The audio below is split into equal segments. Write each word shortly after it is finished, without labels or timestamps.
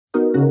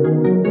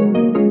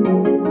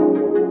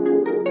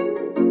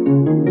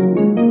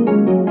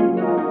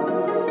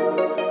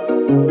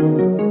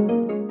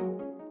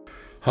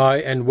Hi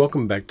and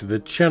welcome back to the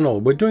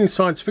channel. We're doing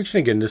science fiction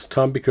again this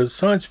time because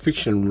science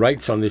fiction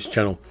rates on this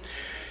channel.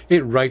 It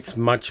rates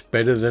much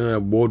better than a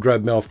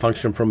wardrobe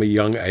malfunction from a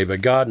young Ava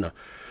Gardner.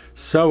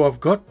 So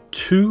I've got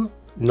two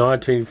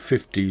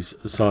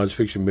 1950s science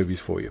fiction movies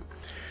for you.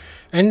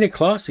 And they're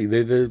classy.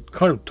 They're the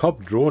kind of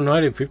top draw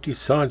 1950s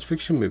science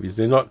fiction movies.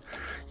 They're not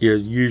your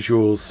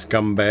usual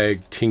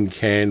scumbag, tin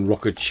can,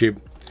 rocket ship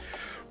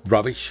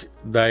rubbish.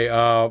 They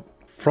are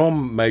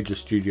from major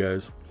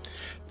studios.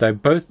 They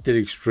both did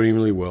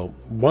extremely well.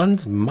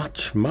 One's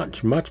much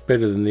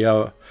better than the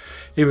other,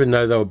 even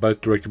though they were both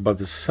directed by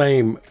the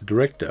same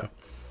director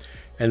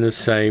and the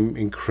same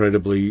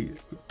incredibly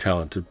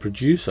talented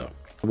producer.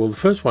 Well, the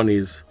first one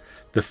is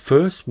the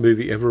first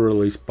movie ever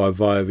released by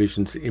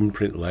Viavision's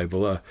Imprint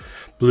label, a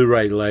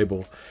Blu-ray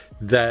label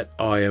that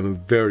I am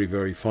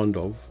very fond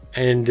of,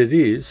 and it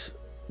is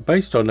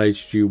based on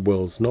H.G.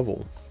 Wells'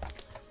 novel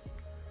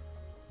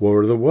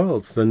War of the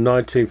Worlds, the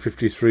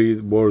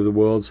 1953 War of the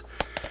Worlds,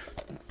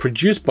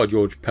 produced by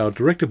George Pal,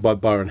 directed by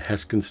Byron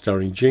Haskin,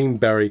 starring Gene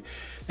Barry,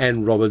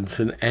 Anne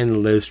Robinson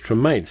and Les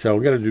Tremayne. So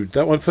I'm going to do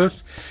that one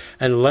first,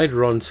 and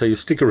later on, so you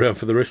stick around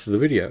for the rest of the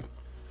video,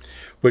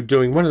 we're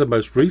doing one of the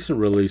most recent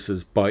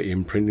releases by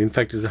Imprint. In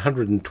fact, it's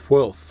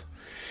 112th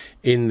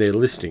in their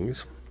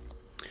listings,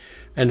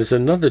 and it's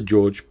another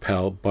George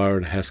Pal,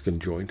 Byron Haskin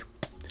joint,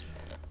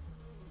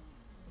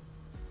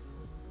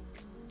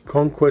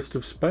 Conquest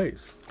of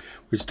Space,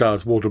 which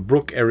stars Walter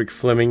Brooke, Eric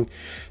Fleming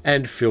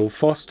and Phil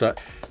Foster.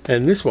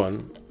 And this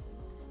one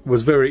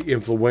was very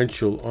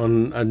influential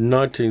on a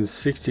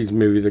 1960s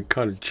movie that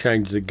kind of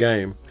changed the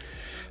game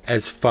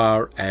as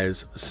far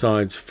as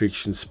science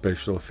fiction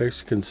special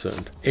effects are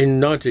concerned. In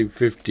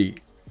 1950,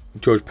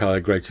 George Pal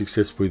had great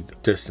success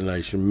with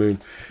Destination Moon,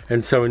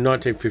 and so in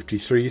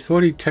 1953 he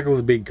thought he'd tackle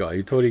the big guy.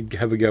 He thought he'd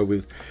have a go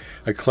with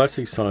a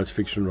classic science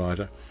fiction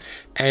writer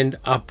and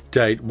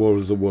update War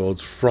of the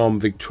Worlds from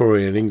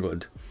Victorian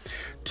England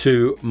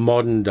to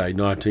modern day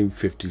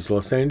 1950s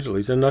Los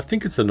Angeles. And I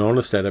think it's an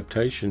honest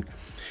adaptation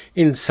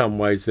in some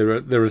ways. There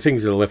are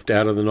things that are left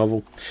out of the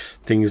novel,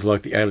 things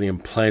like the alien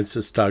plants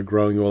that start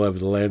growing all over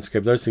the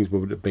landscape. Those things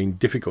would have been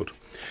difficult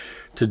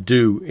to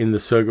do in the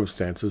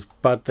circumstances,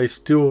 but they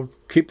still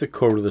keep the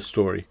core of the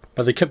story.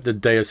 But they kept the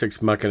Deus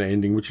Ex Machina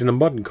ending, which in a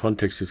modern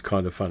context is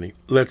kind of funny.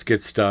 Let's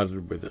get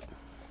started with it.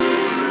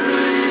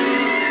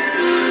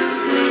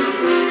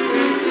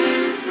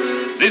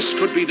 This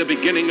could be the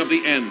beginning of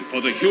the end for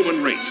the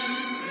human race.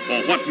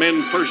 For what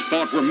men first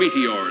thought were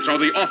meteors or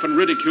the often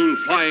ridiculed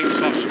flying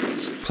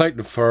saucers.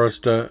 Clayton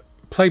Forrester,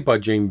 played by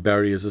Gene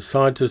Barry, is a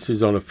scientist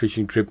who's on a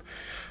fishing trip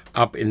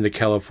up in the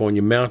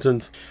California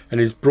mountains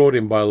and is brought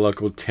in by a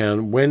local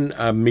town when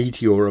a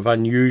meteor of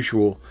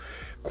unusual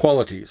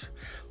qualities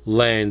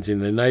lands in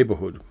the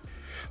neighborhood.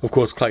 Of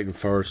course, Clayton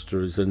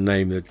Forrester is a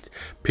name that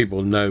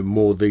people know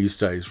more these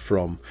days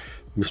from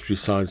Mystery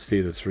Science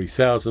Theater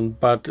 3000,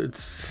 but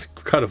it's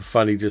kind of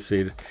funny to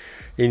see it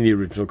in the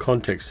original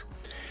context.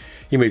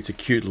 He meets a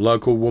cute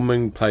local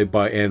woman played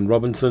by Anne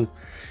Robinson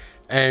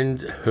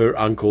and her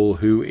uncle,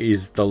 who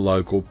is the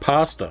local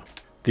pastor.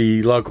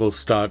 The locals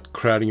start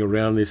crowding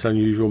around this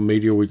unusual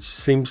meteor, which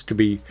seems to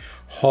be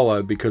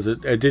hollow because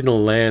it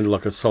didn't land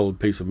like a solid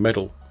piece of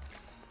metal.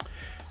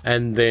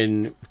 And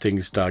then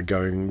things start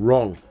going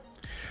wrong.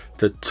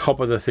 The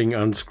top of the thing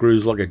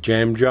unscrews like a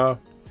jam jar,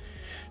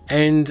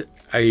 and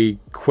a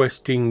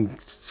questing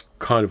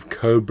kind of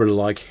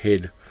cobra-like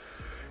head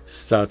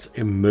starts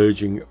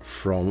emerging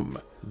from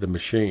the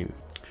machine.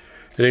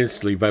 It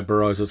instantly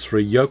vaporizes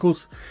three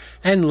yokels,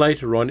 and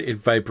later on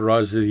it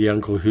vaporizes the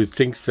uncle, who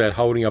thinks that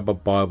holding up a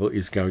Bible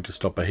is going to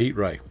stop a heat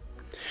ray.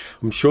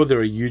 I'm sure there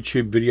are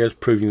YouTube videos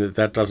proving that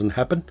that doesn't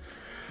happen,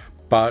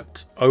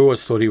 but I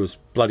always thought he was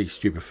bloody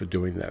stupid for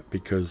doing that,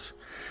 because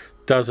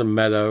it doesn't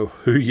matter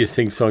who you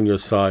think's on your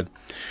side,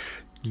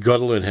 you got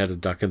to learn how to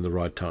duck in the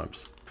right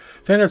times.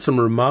 Found out some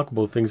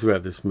remarkable things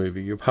about this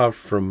movie, apart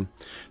from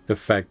the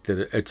fact that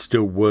it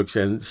still works,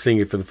 and seeing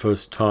it for the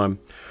first time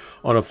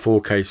on a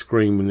 4K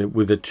screen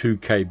with a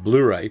 2K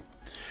Blu-ray.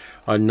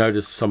 I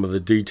noticed some of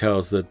the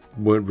details that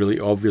weren't really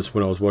obvious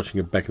when I was watching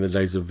it back in the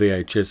days of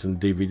VHS and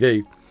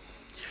DVD.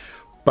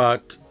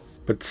 But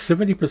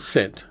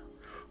 70%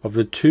 of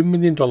the $2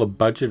 million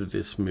budget of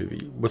this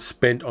movie was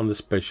spent on the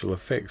special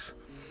effects.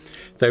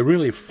 They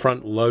really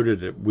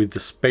front-loaded it with the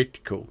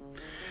spectacle,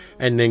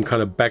 and then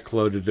kind of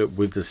backloaded it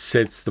with the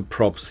sets, the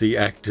props, the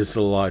actors,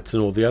 the lights,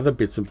 and all the other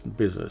bits of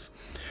business.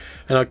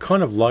 And I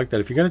kind of like that.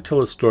 If you're going to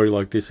tell a story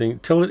like this,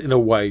 and tell it in a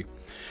way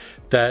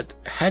that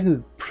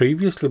hadn't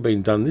previously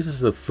been done. This is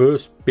the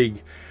first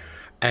big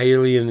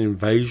alien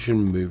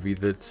invasion movie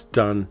that's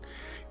done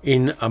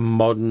in a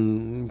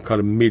modern kind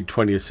of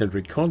mid-20th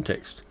century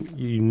context.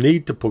 You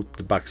need to put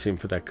the bucks in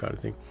for that kind of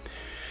thing.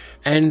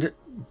 And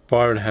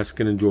Byron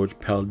Haskin and George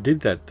Pal did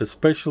that. The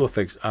special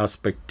effects are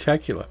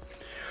spectacular.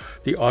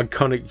 The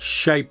iconic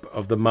shape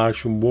of the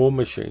Martian war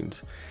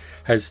machines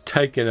has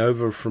taken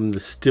over from the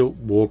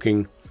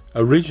stilt-walking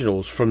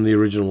originals from the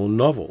original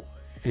novel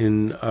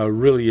in a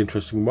really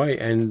interesting way,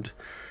 and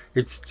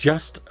it's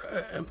just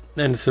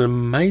and it's an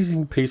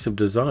amazing piece of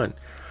design.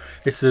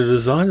 It's a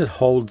design that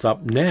holds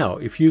up now.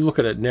 If you look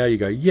at it now, you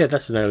go, yeah,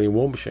 that's an alien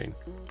war machine.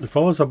 It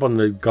follows up on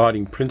the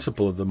guiding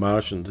principle of the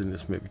Martians in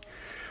this movie,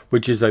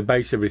 which is they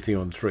base everything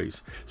on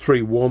threes.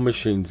 3 war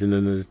machines in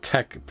an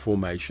attack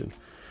formation.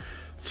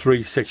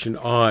 3 section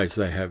eyes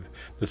they have.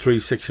 The 3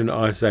 section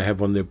eyes they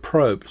have on their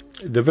probes.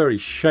 The very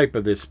shape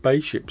of their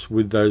spaceships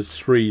with those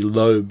 3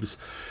 lobes,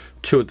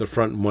 2 at the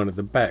front and 1 at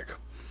the back,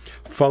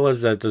 follows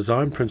that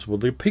design principle.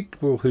 The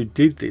people who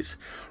did this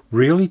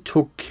really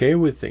took care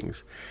with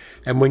things.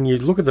 And when you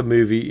look at the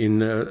movie in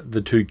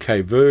the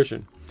 2K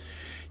version,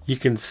 you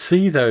can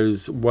see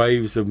those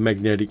waves of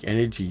magnetic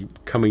energy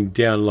coming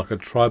down like a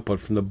tripod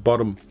from the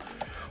bottom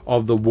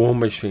of the war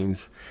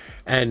machines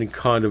and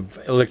kind of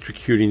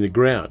electrocuting the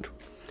ground.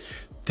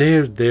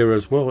 They're there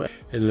as well,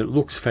 and it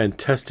looks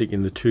fantastic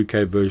in the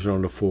 2K version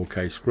on a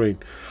 4K screen.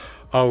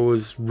 I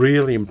was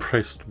really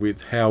impressed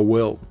with how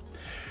well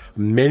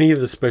many of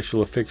the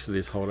special effects of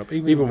this hold up.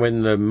 Even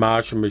when the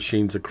Martian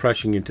machines are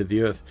crashing into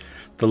the Earth,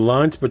 the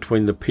lines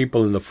between the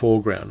people in the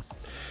foreground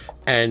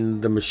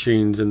and the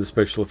machines and the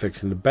special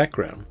effects in the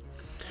background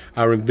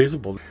are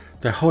invisible.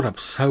 They hold up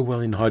so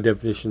well in high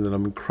definition that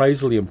I'm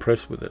crazily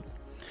impressed with it.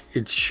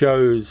 It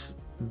shows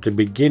the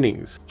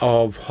beginnings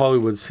of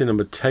Hollywood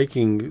cinema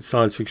taking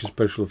science fiction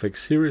special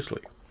effects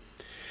seriously.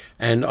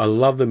 And I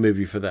love the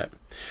movie for that.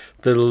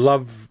 The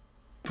love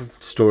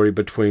story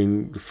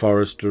between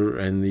Forrester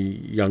and the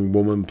young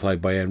woman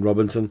played by Anne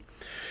Robinson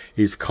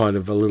is kind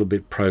of a little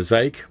bit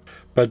prosaic.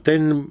 But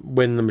then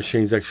when the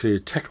machines actually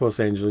attack Los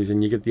Angeles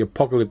and you get the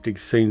apocalyptic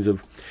scenes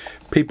of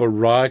people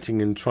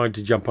rioting and trying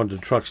to jump onto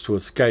trucks to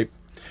escape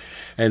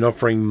and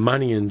offering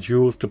money and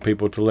jewels to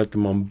people to let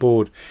them on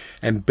board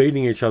and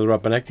beating each other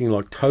up and acting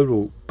like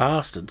total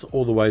bastards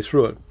all the way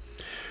through it,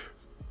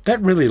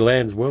 that really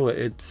lands well.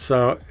 It's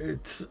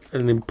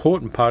an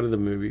important part of the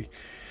movie,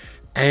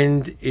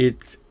 and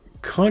it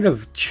kind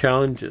of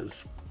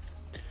challenges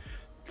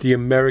the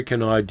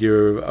American idea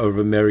of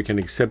American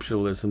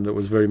exceptionalism that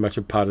was very much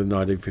a part of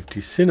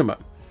 1950s cinema.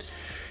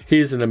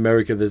 Here's an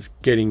America that's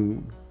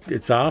getting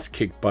its ass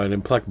kicked by an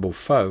implacable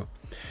foe,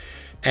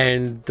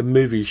 and the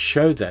movies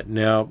show that.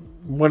 Now,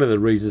 one of the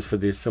reasons for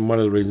this, and one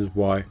of the reasons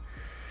why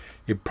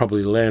it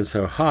probably lands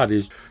so hard,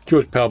 is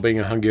George Pal, being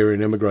a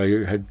Hungarian emigre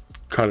who had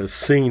kind of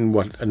seen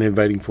what an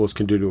invading force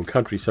can do to a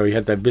country, so he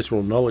had that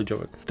visceral knowledge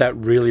of it. That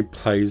really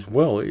plays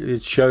well.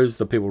 It shows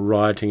the people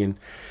rioting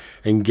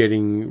and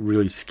getting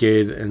really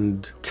scared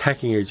and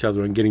attacking each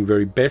other and getting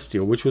very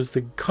bestial, which was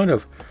the kind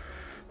of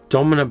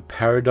dominant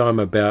paradigm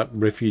about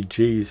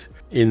refugees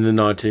in the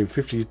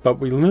 1950s. But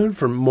we learned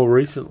from more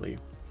recently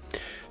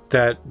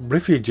that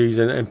refugees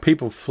and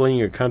people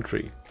fleeing a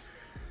country,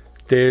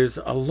 there's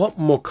a lot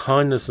more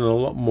kindness and a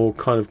lot more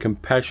kind of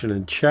compassion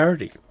and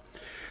charity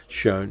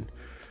shown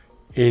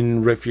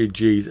in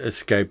refugees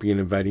escaping an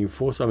invading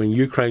force. I mean,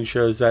 Ukraine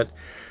shows that.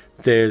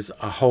 There's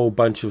a whole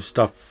bunch of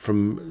stuff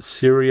from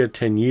Syria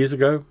 10 years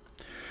ago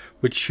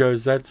which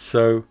shows that.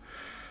 So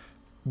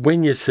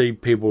when you see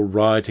people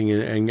rioting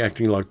and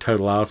acting like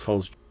total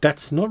assholes,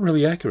 that's not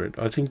really accurate.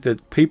 I think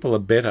that people are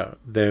better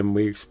than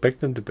we expect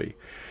them to be.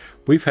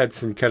 We've had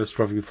some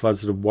catastrophic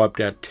floods that have wiped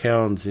out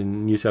towns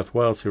in New South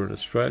Wales here in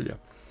Australia.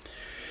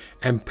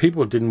 And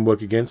people didn't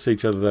work against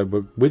each other, they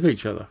worked with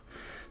each other.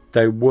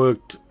 They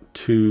worked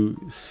to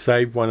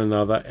save one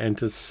another and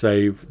to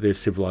save their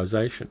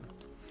civilization.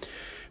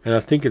 And I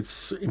think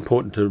it's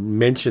important to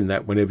mention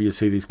that whenever you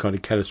see these kind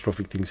of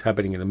catastrophic things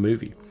happening in a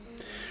movie,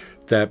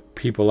 that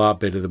people are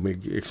better than we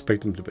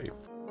expect them to be.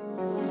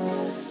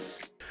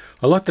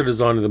 I like the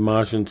design of the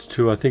Martians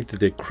too. I think that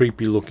they're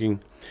creepy looking,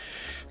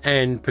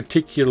 and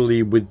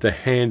particularly with the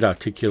hand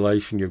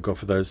articulation you've got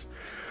for those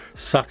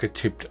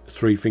sucker-tipped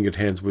 3-fingered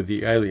hands with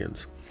the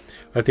aliens.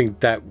 I think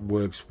that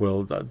works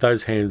well.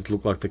 Those hands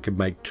look like they could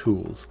make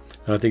tools,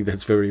 and I think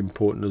that's very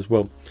important as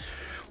well.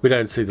 We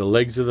don't see the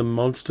legs of the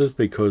monsters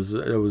because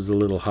it was a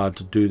little hard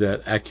to do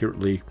that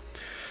accurately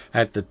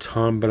at the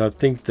time, but I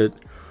think that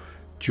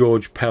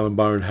George Pal and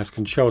Byron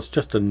Haskin show us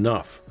just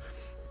enough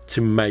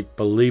to make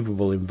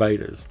believable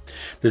invaders.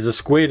 There's a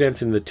square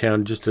dance in the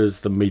town just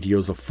as the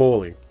meteors are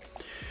falling.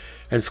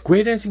 And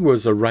square dancing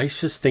was a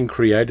racist thing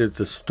created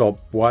to stop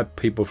white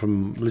people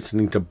from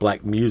listening to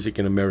black music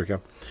in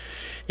America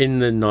in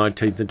the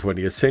 19th and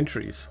 20th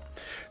centuries.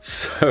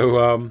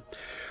 So,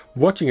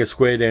 watching a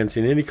square dance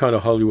in any kind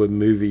of Hollywood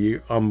movie,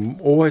 I'm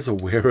always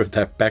aware of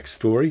that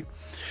backstory.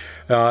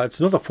 It's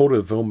not the fault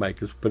of the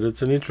filmmakers, but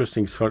it's an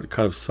interesting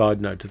kind of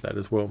side note to that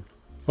as well.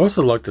 I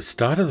also like the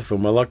start of the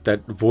film. I like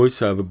that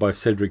voiceover by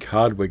Cedric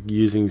Hardwicke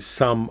using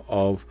some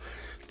of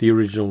the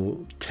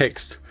original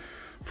text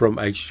from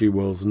H.G.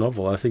 Wells'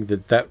 novel. I think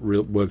that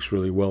works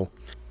really well.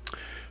 And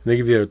they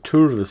give you a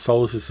tour of the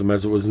solar system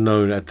as it was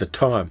known at the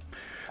time,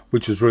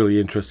 which was really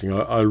interesting.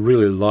 I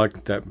really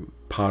liked that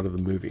part of the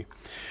movie.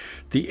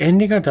 The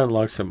ending I don't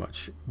like so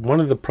much. One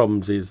of the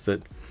problems is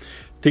that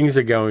things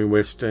are going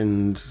west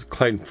and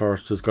Clayton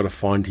Forrester's got to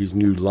find his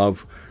new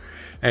love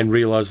and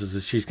realises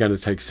that she's going to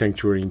take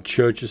sanctuary in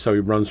churches, so he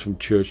runs from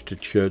church to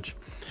church.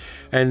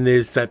 And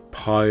there's that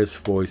pious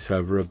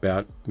voiceover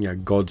about,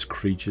 God's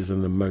creatures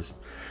and the most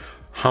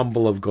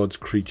humble of God's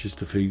creatures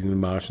defeating the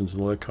Martians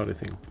and all that kind of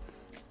thing.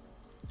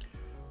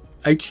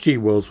 H.G.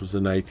 Wells was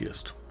an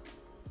atheist,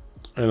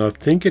 and I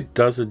think it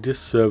does a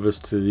disservice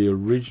to the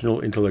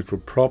original intellectual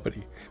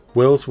property.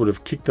 Wells would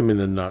have kicked them in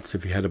the nuts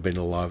if he had been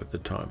alive at the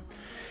time,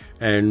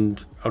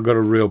 and I've got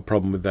a real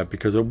problem with that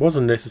because it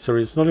wasn't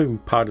necessary. It's not even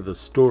part of the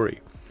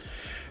story.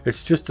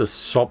 It's just a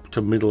sop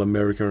to Middle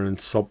America and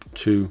sop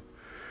to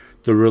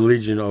the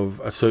religion of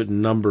a certain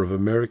number of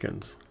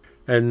Americans,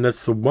 and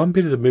that's the one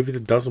bit of the movie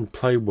that doesn't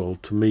play well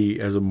to me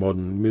as a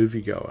modern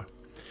moviegoer.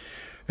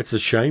 It's a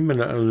shame,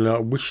 and I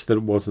wish that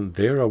it wasn't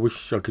there. I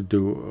wish I could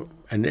do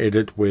an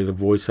edit where the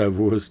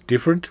voiceover was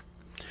different.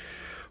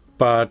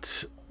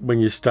 But when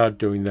you start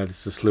doing that,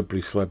 it's a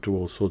slippery slope to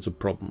all sorts of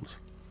problems.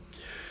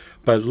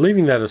 But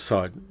leaving that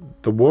aside,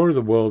 The War of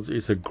the Worlds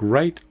is a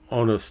great,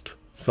 honest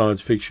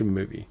science fiction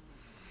movie,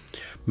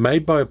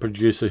 made by a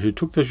producer who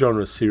took the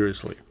genre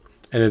seriously,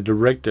 and a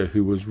director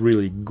who was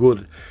really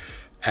good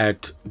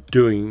at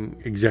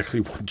doing exactly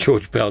what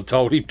George Pell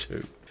told him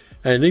to.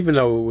 And even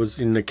though it was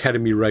in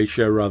Academy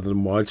ratio rather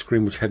than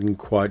widescreen, which hadn't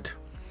quite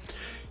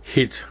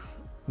hit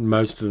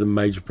most of the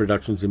major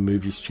productions in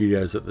movie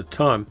studios at the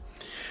time,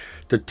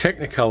 the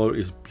Technicolor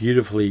is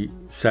beautifully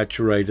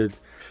saturated.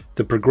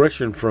 The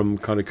progression from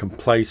kind of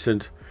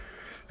complacent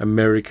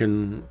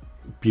American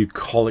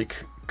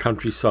bucolic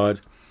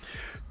countryside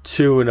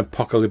to an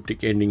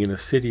apocalyptic ending in a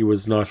city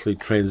was nicely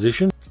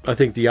transitioned. I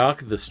think the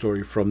arc of the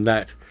story from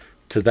that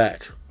to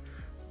that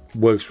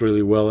works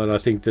really well, and I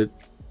think that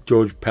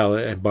George Pell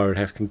and Byron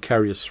Hass can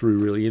carry us through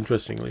really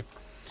interestingly.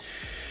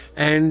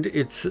 And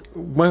it's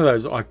one of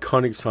those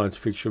iconic science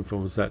fiction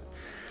films that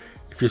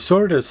if you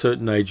saw it at a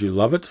certain age, you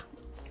love it.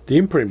 The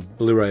Imprint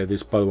Blu-ray of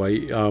this, by the way,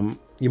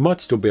 you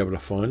might still be able to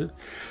find it.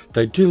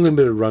 They do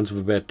limited runs of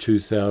about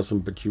 2,000,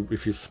 but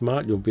if you're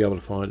smart, you'll be able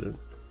to find it.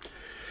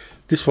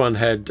 This one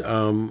had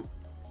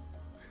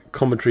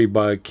commentary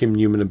by Kim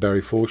Newman and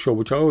Barry Forshaw,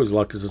 which I always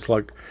like because it's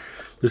like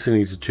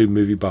listening to two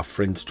movie buff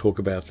friends talk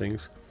about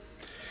things.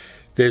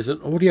 There's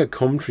an audio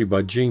commentary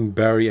by Gene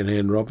Barry and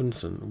Ann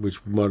Robinson,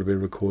 which might have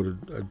been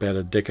recorded about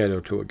a decade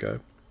or two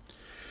ago.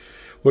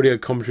 Audio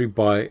commentary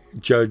by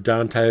Joe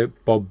Dante,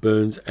 Bob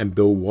Burns and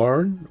Bill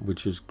Warren,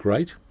 which is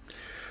great.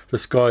 The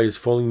Sky is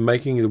Falling,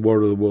 Making the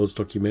War of the Worlds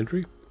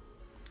documentary.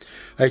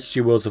 H.G.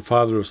 Wells, the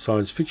father of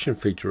science fiction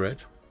featurette.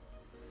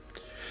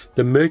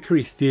 The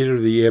Mercury Theatre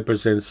of the Air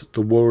presents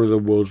The War of the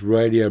Worlds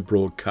radio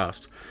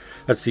broadcast.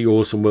 That's the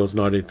Orson Welles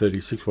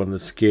 1936 one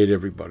that scared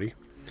everybody.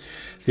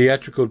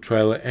 Theatrical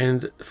trailer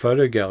and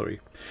photo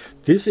gallery.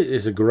 This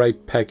is a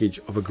great package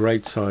of a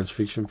great science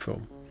fiction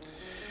film.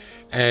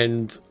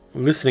 And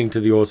listening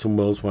to the Orson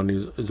Welles one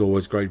is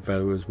always great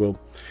value as well.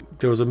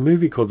 There was a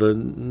movie called The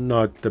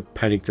Night That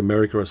Panicked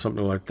America or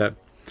something like that,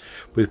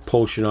 with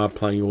Paul Shenar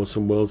playing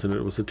Orson Welles, and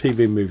it was a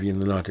TV movie in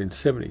the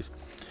 1970s,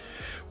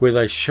 where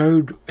they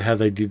showed how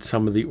they did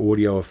some of the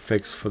audio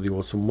effects for the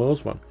Orson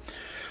Welles one,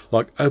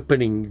 like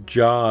opening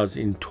jars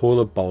in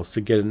toilet bowls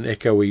to get an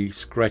echoey,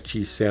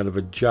 scratchy sound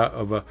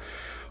of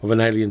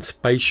an alien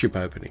spaceship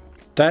opening.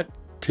 That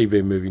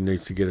TV movie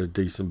needs to get a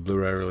decent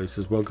Blu-ray release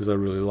as well, because I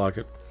really like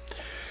it.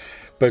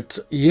 But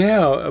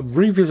yeah,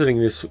 revisiting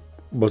this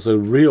was a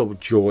real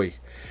joy,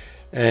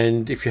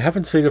 and if you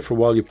haven't seen it for a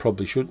while, you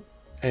probably should,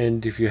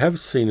 and if you have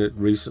seen it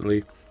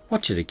recently,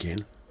 watch it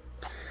again.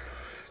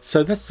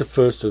 So that's the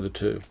first of the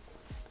two.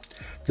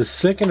 The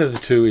second of the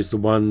two is the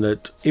one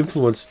that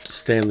influenced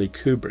Stanley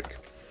Kubrick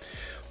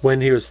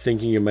when he was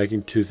thinking of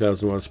making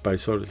 2001: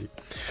 Space Odyssey.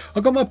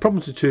 I've got my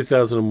problems with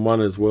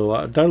 2001 as well.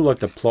 I don't like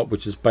the plot,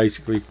 which is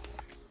basically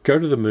go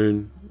to the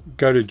moon,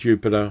 go to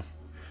Jupiter,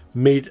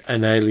 meet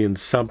an alien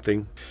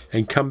something,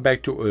 and come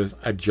back to Earth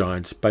a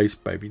giant space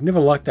baby. Never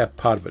liked that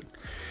part of it.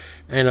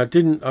 And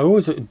I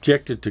always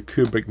objected to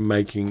Kubrick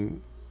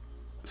making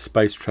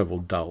space travel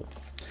dull.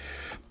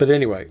 But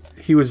anyway,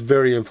 he was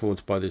very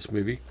influenced by this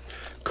movie.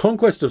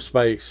 Conquest of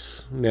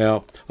Space.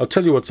 Now, I'll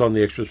tell you what's on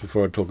the extras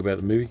before I talk about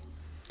the movie.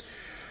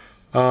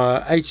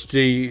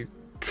 HD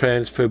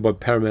transferred by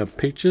Paramount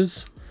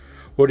Pictures.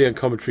 Audio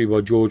commentary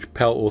by George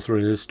Pell, author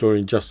and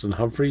historian Justin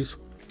Humphreys.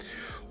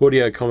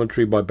 Audio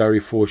commentary by Barry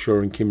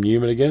Forshaw and Kim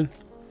Newman again.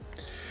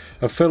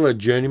 A fellow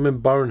journeyman,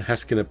 Byron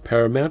Haskin at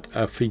Paramount,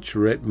 a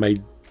featurette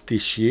made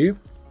this year.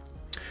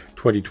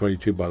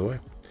 2022, by the way.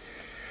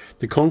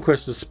 The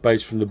Conquest of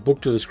Space, from the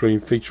book to the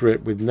screen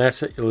featurette with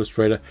NASA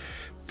illustrator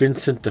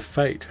Vincent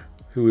DeFate,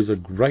 who is a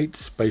great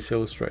space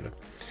illustrator.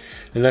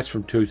 And that's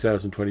from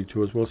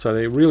 2022 as well. So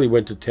they really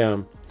went to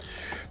town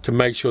to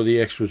make sure the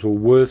extras were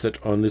worth it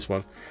on this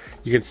one.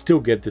 You can still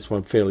get this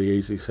one fairly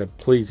easily. So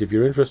please, if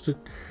you're interested,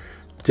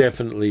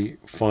 definitely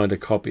find a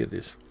copy of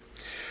this.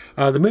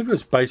 The movie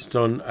was based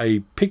on a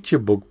picture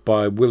book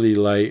by Willie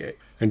Lay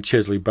and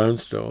Chesley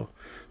Bonestell,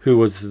 who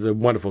was the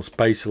wonderful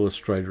space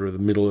illustrator of the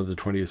middle of the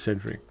 20th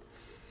century.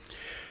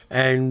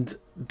 And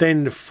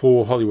then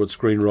 4 Hollywood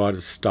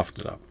screenwriters stuffed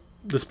it up.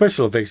 The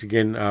special effects,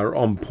 again, are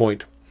on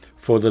point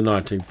for the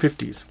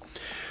 1950s.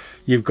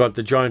 You've got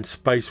the giant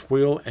space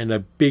wheel and a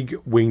big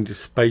winged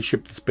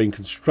spaceship that's been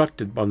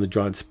constructed on the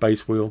giant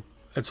space wheel.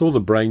 it's all the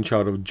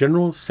brainchild of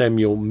General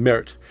Samuel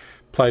Merritt,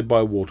 played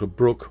by Walter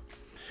Brooke,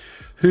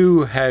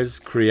 who has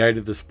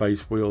created the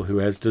space wheel, who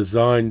has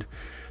designed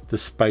the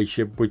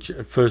spaceship, which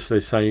at first they're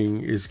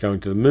saying is going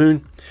to the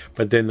moon,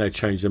 but then they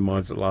change their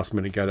minds at the last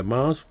minute, go to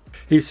Mars.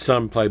 His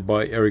son, played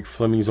by Eric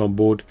Fleming, is on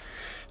board,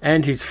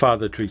 and his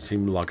father treats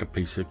him like a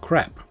piece of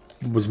crap.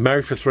 Was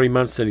married for 3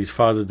 months, and his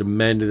father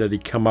demanded that he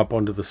come up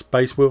onto the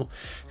space wheel,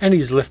 and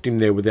he's left him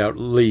there without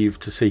leave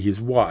to see his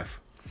wife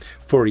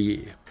for a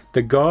year.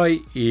 The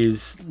guy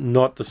is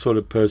not the sort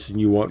of person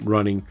you want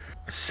running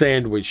a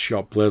sandwich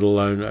shop, let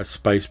alone a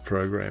space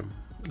program.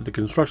 The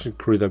construction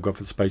crew they've got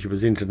for the spaceship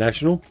is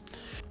international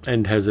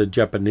and has a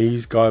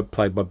Japanese guy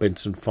played by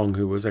Benson Fong,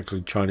 who was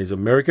actually Chinese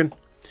American,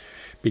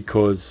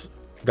 because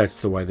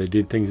that's the way they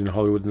did things in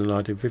Hollywood in the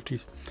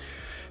 1950s.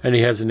 And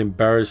he has an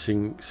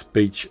embarrassing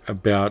speech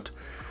about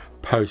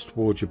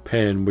post-war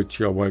Japan,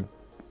 which I won't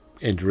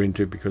enter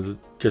into because it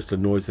just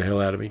annoys the hell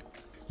out of me.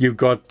 You've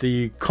got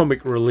the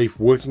comic relief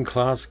working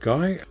class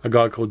guy, a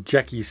guy called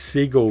Jackie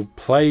Siegel,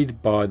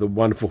 played by the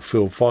wonderful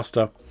Phil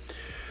Foster,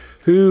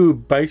 who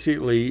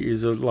basically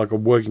is like a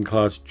working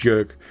class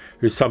jerk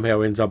who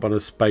somehow ends up on a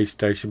space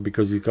station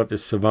because he's got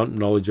this savant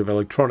knowledge of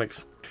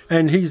electronics.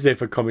 And he's there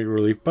for comic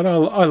relief, but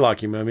I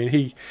like him. I mean,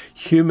 he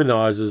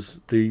humanizes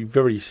the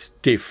very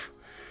stiff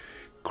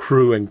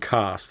crew and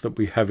cast that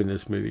we have in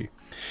this movie.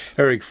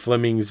 Eric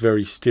Fleming's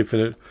very stiff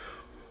in it.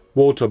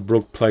 Walter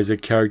Brooke plays a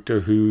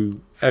character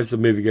who, as the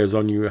movie goes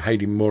on, you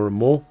hate him more and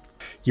more.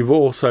 You've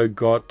also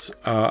got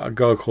a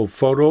guy called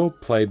Fodor,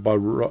 played by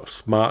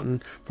Ross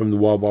Martin from the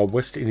Wild Wild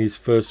West in his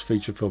first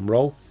feature film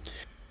role.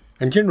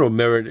 And General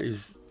Merritt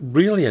is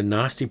really a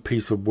nasty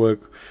piece of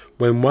work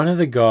when one of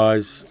the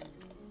guys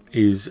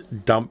is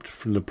dumped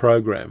from the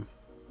program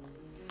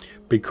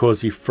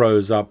because he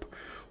froze up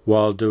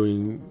while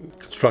doing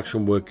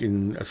construction work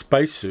in a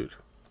spacesuit.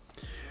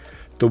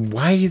 The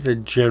way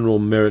that General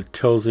Merritt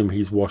tells him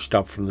he's washed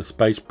up from the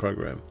space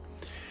program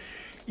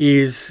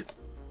is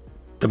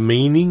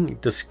demeaning,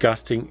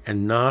 disgusting,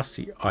 and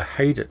nasty. I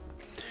hate it.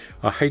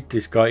 I hate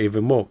this guy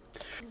even more.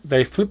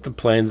 They flip the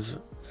plans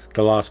at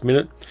the last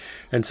minute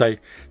and say,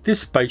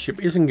 this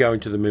spaceship isn't going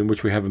to the moon,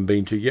 which we haven't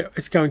been to yet.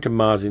 It's going to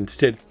Mars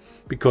instead,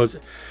 because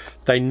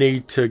they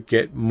need to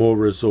get more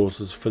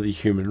resources for the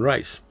human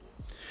race.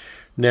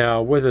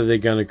 Now, whether they're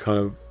going to kind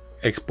of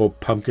export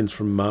pumpkins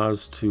from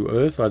Mars to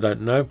Earth, I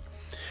don't know.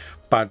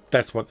 But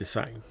that's what they're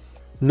saying.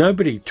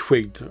 Nobody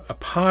twigged,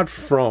 apart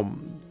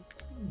from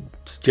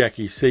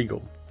Jackie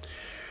Siegel,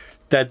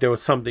 that there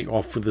was something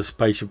off with the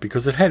spaceship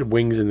because it had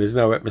wings and there's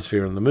no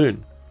atmosphere on the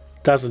moon.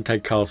 Doesn't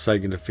take Carl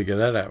Sagan to figure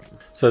that out.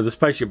 So the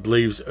spaceship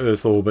leaves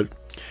Earth orbit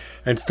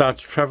and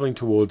starts traveling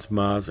towards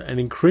Mars, and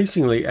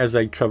increasingly as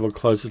they travel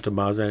closer to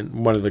Mars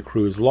and one of the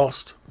crew is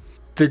lost,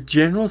 the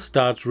general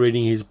starts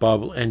reading his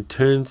Bible and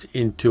turns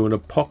into an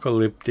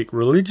apocalyptic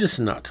religious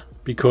nut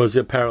because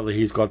apparently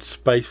he's got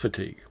space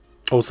fatigue,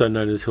 also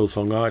known as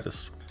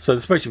Hillsongitis. So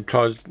the spaceship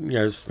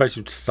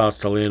spaceship starts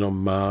to land on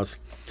Mars.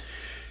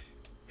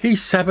 He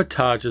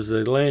sabotages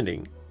the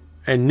landing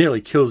and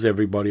nearly kills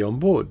everybody on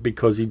board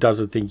because he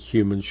doesn't think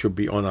humans should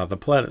be on other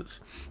planets,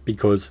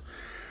 because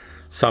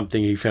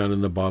something he found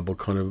in the Bible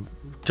kind of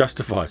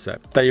justifies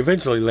that. They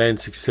eventually land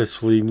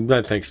successfully,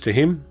 no thanks to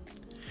him,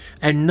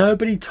 and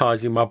nobody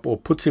ties him up or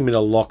puts him in a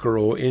locker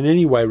or in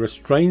any way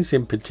restrains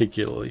him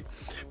particularly,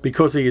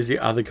 because he is the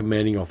other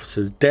commanding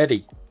officer's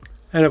daddy.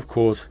 And of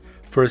course,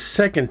 for a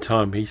second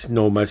time, he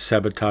almost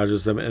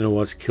sabotages them and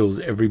almost kills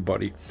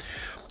everybody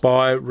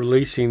by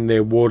releasing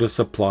their water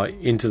supply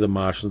into the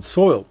Martian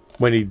soil.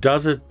 When he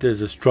does it,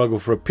 there's a struggle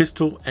for a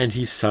pistol and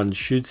his son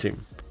shoots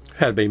him.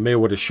 Had it been me, I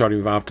would have shot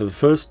him after the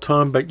first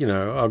time, but you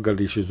know, I've got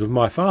issues with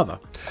my father.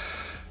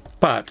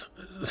 But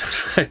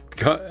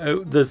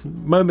the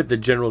moment the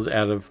general's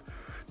out of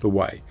the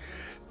way,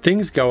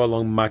 things go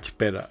along much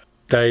better.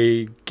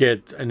 They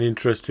get an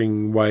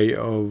interesting way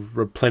of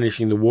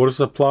replenishing the water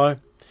supply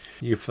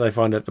if they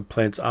find out the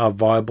plants are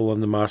viable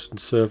on the Martian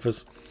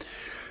surface.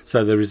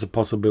 So there is a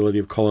possibility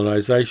of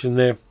colonization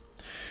there.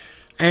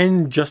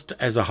 And just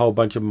as a whole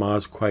bunch of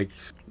Mars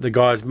quakes, the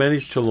guys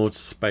manage to launch the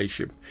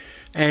spaceship,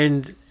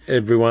 and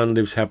everyone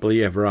lives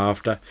happily ever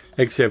after,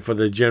 except for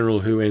the general,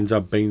 who ends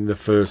up being the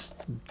first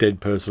dead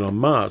person on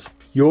Mars.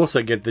 You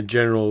also get the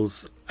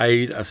general's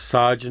aide, a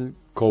sergeant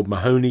called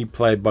Mahoney,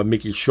 played by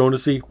Mickey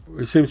Shaughnessy,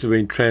 who seems to have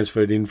been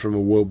transferred in from a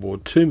World War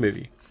II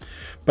movie.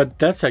 But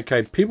that's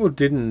okay. People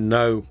didn't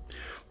know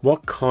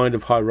what kind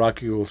of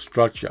hierarchical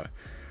structure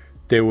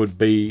there would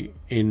be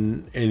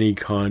in any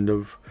kind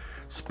of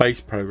space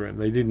program.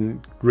 They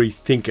didn't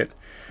rethink it.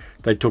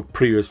 They took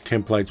previous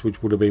templates,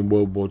 which would have been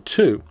World War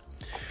II,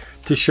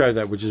 to show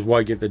that, which is why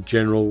you get the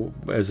general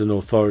as an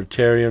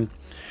authoritarian.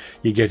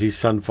 You get his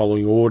son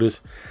following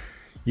orders.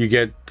 You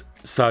get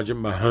Sergeant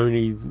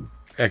Mahoney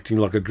acting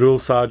like a drill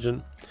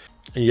sergeant.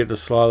 And you get the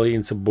slightly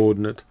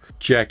insubordinate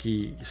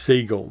Jackie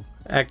Siegel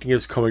acting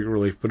as comic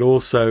relief, but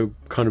also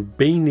kind of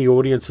being the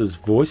audience's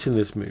voice in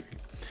this movie.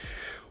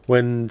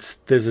 When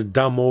there's a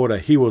dumb order,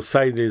 he will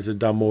say there's a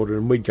dumb order,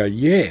 and we'd go,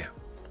 yeah.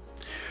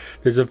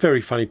 There's a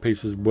very funny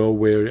piece as well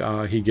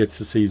where he gets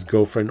to see his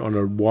girlfriend on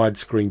a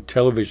widescreen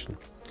television,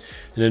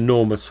 an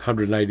enormous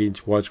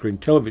 180-inch widescreen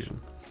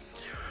television.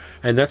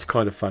 And that's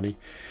kind of funny.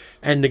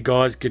 And the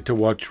guys get to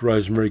watch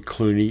Rosemary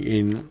Clooney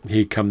in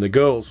Here Come the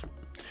Girls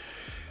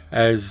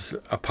as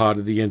a part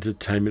of the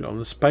entertainment on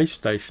the space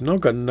station.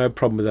 I've got no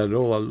problem with that at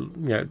all.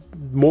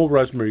 More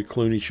Rosemary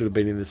Clooney should have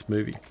been in this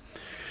movie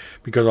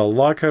because I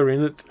like her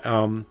in it.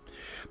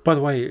 By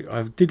the way,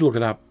 I did look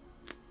it up.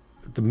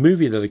 The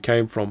movie that it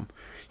came from,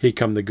 Here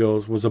Come the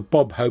Girls, was a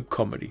Bob Hope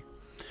comedy,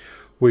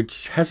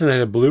 which hasn't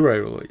had a Blu-ray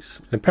release.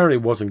 And apparently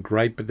it wasn't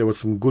great, but there were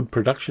some good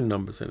production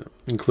numbers in it,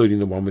 including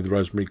the one with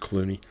Rosemary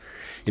Clooney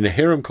in a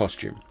harem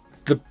costume.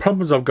 The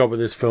problems I've got with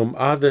this film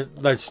are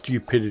those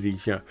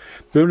stupidities,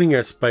 building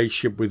a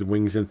spaceship with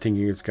wings and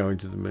thinking it's going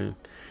to the moon.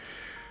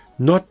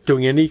 Not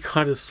doing any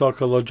kind of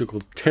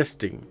psychological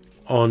testing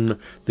on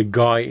the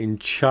guy in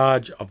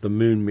charge of the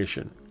moon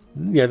mission.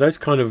 Those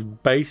kind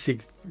of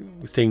basic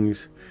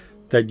things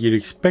that you'd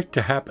expect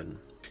to happen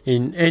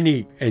in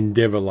any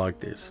endeavor like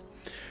this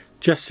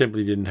just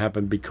simply didn't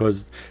happen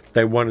because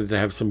they wanted to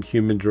have some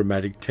human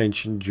dramatic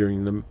tension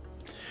during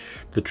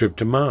the trip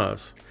to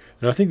Mars.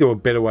 And I think there were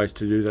better ways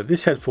to do that.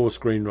 This had 4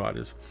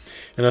 screenwriters,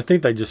 and I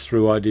think they just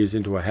threw ideas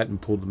into a hat and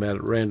pulled them out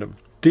at random.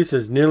 This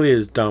is nearly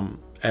as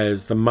dumb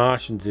as the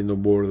Martians in the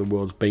War of the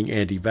Worlds being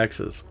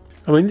anti-vaxxers.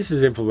 I mean, this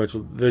is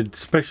influential. The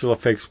special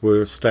effects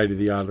were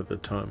state-of-the-art at the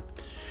time.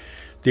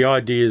 The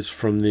ideas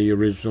from the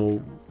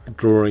original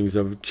drawings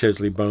of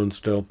Chesley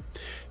Bonestell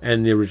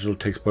and the original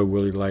text by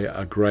Willie Lay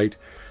are great.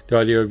 The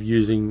idea of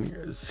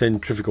using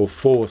centrifugal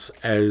force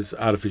as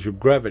artificial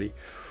gravity,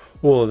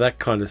 all of that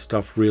kind of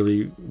stuff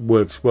really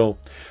works well.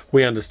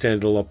 We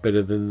understand it a lot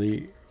better than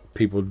the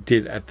people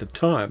did at the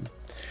time.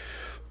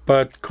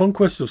 But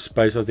Conquest of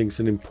Space, I think, is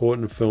an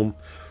important film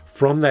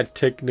from that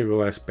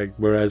technical aspect,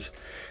 whereas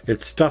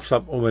it stuffs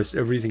up almost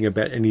everything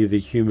about any of the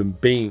human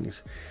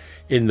beings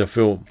in the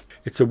film.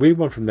 It's a weird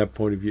one from that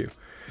point of view.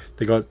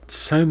 They got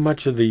so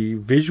much of the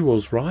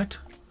visuals right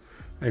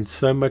and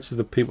so much of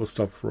the people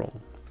stuff wrong.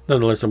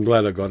 Nonetheless, I'm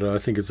glad I got it. I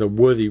think it's a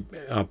worthy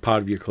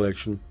part of your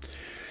collection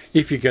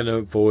if you can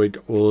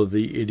avoid all of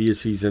the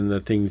idiocies and the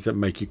things that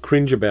make you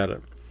cringe about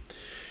it.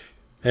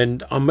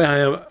 And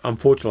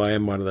unfortunately, I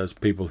am one of those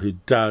people who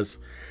does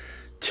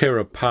tear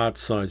apart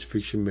science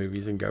fiction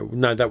movies and go,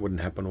 no, that wouldn't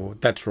happen, or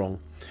that's wrong,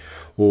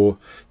 or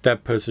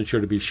that person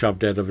should have been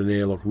shoved out of an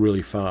airlock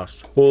really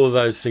fast. All of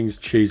those things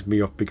cheese me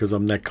off because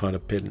I'm that kind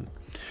of pedant.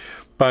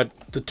 But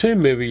the 2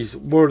 movies,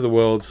 War of the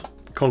Worlds,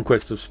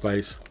 Conquest of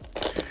Space,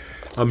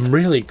 I'm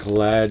really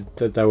glad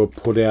that they were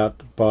put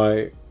out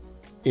by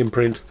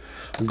Imprint.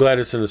 I'm glad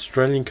it's an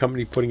Australian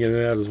company putting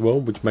it out as well,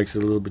 which makes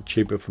it a little bit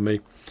cheaper for me.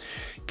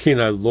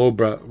 Kino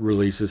Lorber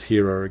releases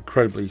here are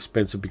incredibly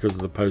expensive because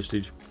of the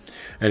postage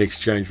and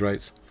exchange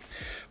rates.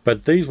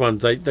 But these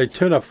ones, they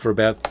turn up for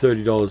about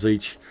 $30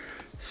 each.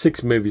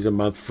 6 movies a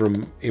month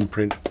from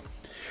Imprint.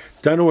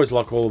 Don't always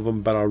like all of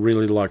them, but I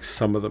really like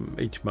some of them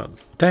each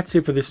month. That's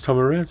it for this time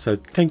around, so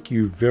thank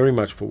you very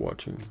much for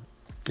watching.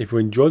 If you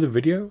enjoy the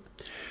video,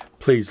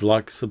 please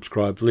like,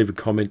 subscribe, leave a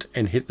comment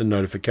and hit the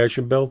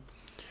notification bell.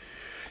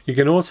 You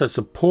can also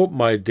support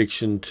my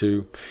addiction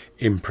to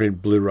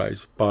Imprint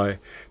Blu-rays by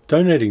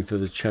donating to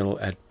the channel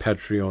at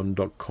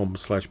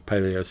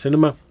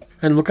patreon.com/paleocinema.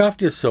 And look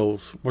after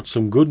yourselves. Watch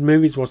some good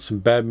movies, watch some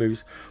bad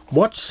movies.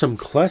 Watch some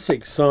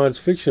classic science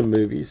fiction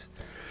movies,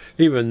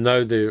 even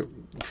though they're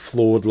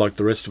flawed like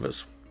the rest of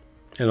us.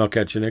 And I'll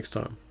catch you next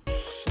time.